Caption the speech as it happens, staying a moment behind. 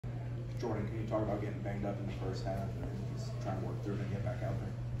Jordan, can you talk about getting banged up in the first half and just trying to work through it and get back out there?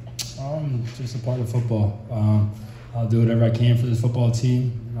 Just a part of football. I'll do whatever I can for this football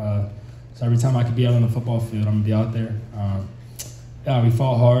team. So every time I could be out on the football field, I'm gonna be out there. Yeah, we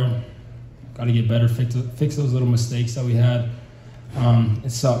fought hard. Got to get better, fix those little mistakes that we had.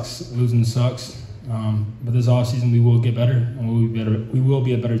 It sucks. Losing sucks. But this offseason, we will get better, and we will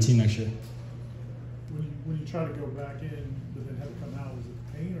be a better team next year. When you try to go back in, but then have to come out, is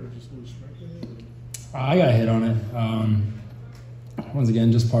it pain or just lose strength in it? I got hit on it. Once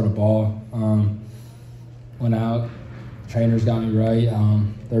again, just part of ball. Went out. Trainers got me right.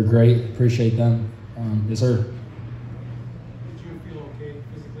 They're great. Appreciate them. Yes, sir. Did you feel okay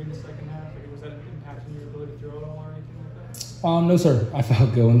physically in the second half? Like, was that impacting your ability to throw it all or anything like that? No, sir. I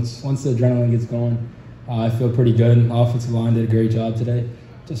felt good. Once the adrenaline gets going, I feel pretty good. The offensive line did a great job today.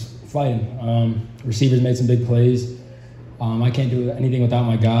 Just fighting. Receivers made some big plays. I can't do anything without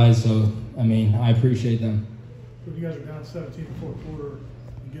my guys, so, I appreciate them. When you guys are down 17 in the fourth quarter,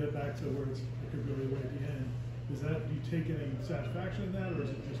 you get it back to where it could go either way at the end. Do you take any satisfaction in that, or is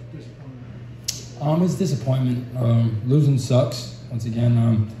it just disappointment? It's disappointment. Losing sucks. Once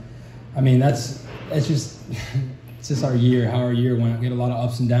again, it's just our year. How our year went. We had a lot of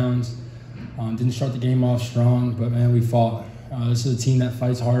ups and downs. Didn't start the game off strong, but man, we fought. This is a team that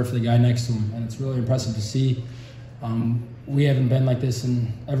fights hard for the guy next to him, and it's really impressive to see. We haven't been like this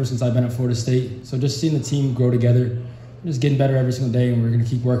ever since I've been at Florida State. So just seeing the team grow together, just getting better every single day, and we're going to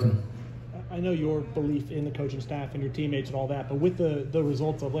keep working. I know your belief in the coaching staff and your teammates and all that, but with the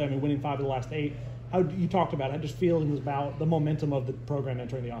results of late, winning 5 of the last 8, how you talked about it, how just feelings about the momentum of the program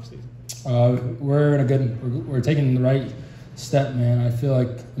entering the offseason? We're taking the right step, man. I feel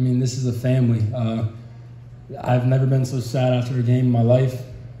like, this is a family. I've never been so sad after a game in my life.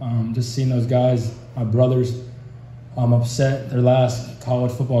 Just seeing those guys, my brothers, upset their last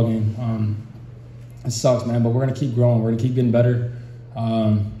college football game. It sucks, man, but we're going to keep growing. We're going to keep getting better.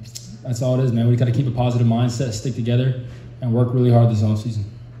 That's all it is, man. We got to keep a positive mindset, stick together, and work really hard this offseason.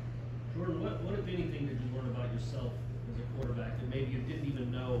 Jordan, what if anything did you learn about yourself as a quarterback that maybe you didn't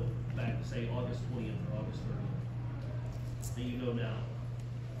even know back, say, August 20th or August 30th that you know now?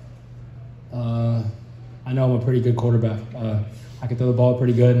 I know I'm a pretty good quarterback. I can throw the ball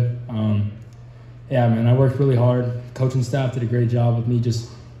pretty good. Yeah, man, I worked really hard. Coaching staff did a great job with me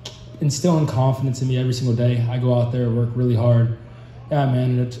just instilling confidence in me every single day. I go out there and work really hard. Yeah,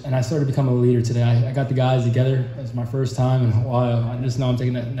 man, and I started to become a leader today. I got the guys together. It's my first time in a while. I just know I'm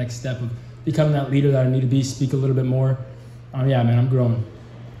taking that next step of becoming that leader that I need to be, speak a little bit more. Yeah, man, I'm growing.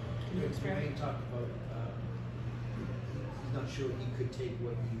 Jermaine talked about he's not sure he could take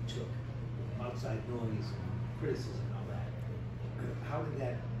what you took, outside noise and criticism and all that. How did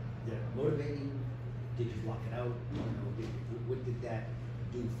that motivate you? Did you block it out? What did that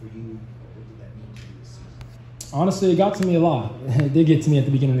do for you? What did that mean to you this season? Honestly, it got to me a lot. It did get to me at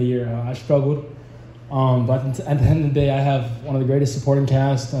the beginning of the year. I struggled. But at the end of the day, I have one of the greatest supporting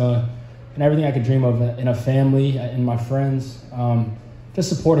cast and everything I could dream of in a family and my friends. Just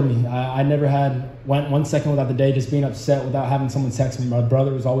supported me. I never went 1 second without the day just being upset without having someone text me. My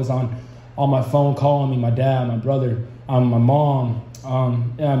brother was always on my phone calling me, my dad, my brother, my mom.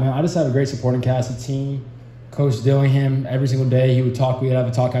 Yeah, man, I just have a great supporting cast, a team. Coach Dillingham, every single day he would talk. We would have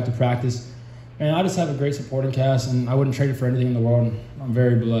a talk after practice. And I just have a great supporting cast, and I wouldn't trade it for anything in the world. I'm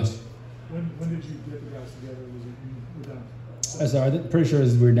very blessed. When did you get the guys together? Was it you were down? Yes, sir. I'm pretty sure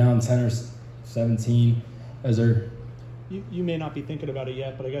we were down 10 or 17. Yes, sir. You may not be thinking about it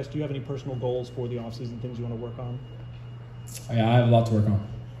yet, but I guess, do you have any personal goals for the offseason, things you want to work on? Yeah, I have a lot to work on.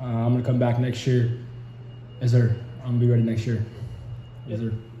 I'm going to come back next year. Yes, sir. I'm going to be ready next year. Yes,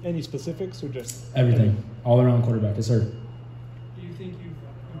 sir. Any specifics or just? Everything. All around quarterback. Yes, sir. Do you think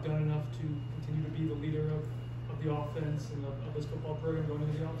you've done enough to continue to be the leader of the offense and of this football program going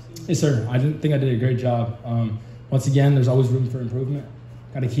into the offseason? Yes, sir. I think I did a great job. Once again, there's always room for improvement.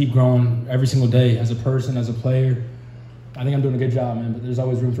 Got to keep growing every single day as a person, as a player. I think I'm doing a good job, man, but there's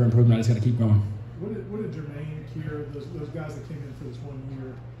always room for improvement. I just got to keep growing. What did Jermaine, Kier, those guys that came in for this 1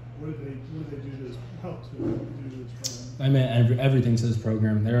 year, what did they do to help to do this program? Everything to this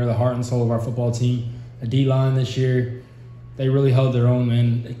program. They're the heart and soul of our football team. The D-line this year, they really held their own,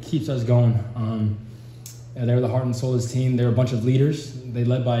 man. It keeps us going. They're the heart and soul of this team. They're a bunch of leaders. They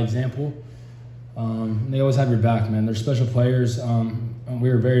led by example. They always have your back, man. They're special players. And we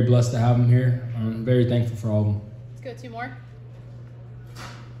were very blessed to have them here. I'm very thankful for all of them. Let's go 2 more.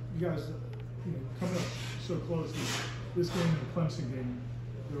 You guys, coming up so close, this game and the Clemson game,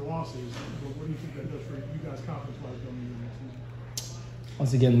 they're losses, but what do you think that does for you guys confidence-wise going into the next season?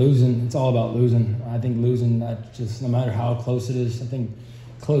 Once again, losing, it's all about losing. I think losing, that just no matter how close it is, I think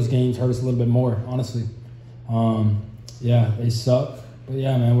close games hurt us a little bit more, honestly. Yeah, they suck. But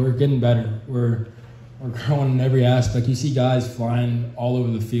yeah, man, we're getting better. We're growing in every aspect. You see guys flying all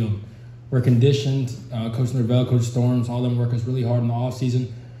over the field. We're conditioned. Coach Norvell, Coach Storms, all them work us really hard in the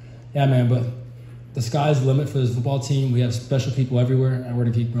offseason. Yeah, man, but the sky's the limit for this football team. We have special people everywhere, and we're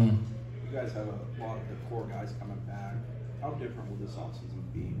going to keep growing. You guys have a lot of the core guys coming back. How different will this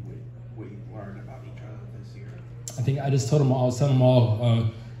offseason be with what you learned about each other this year? I think I just told them all, I was telling them all,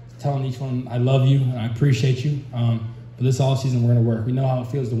 telling each one, I love you and I appreciate you. But this offseason, we're going to work. We know how it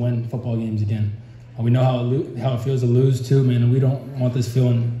feels to win football games again. We know how it feels to lose too, man, and we don't want this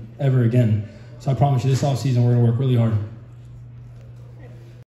feeling ever again. So I promise you, this offseason, we're going to work really hard.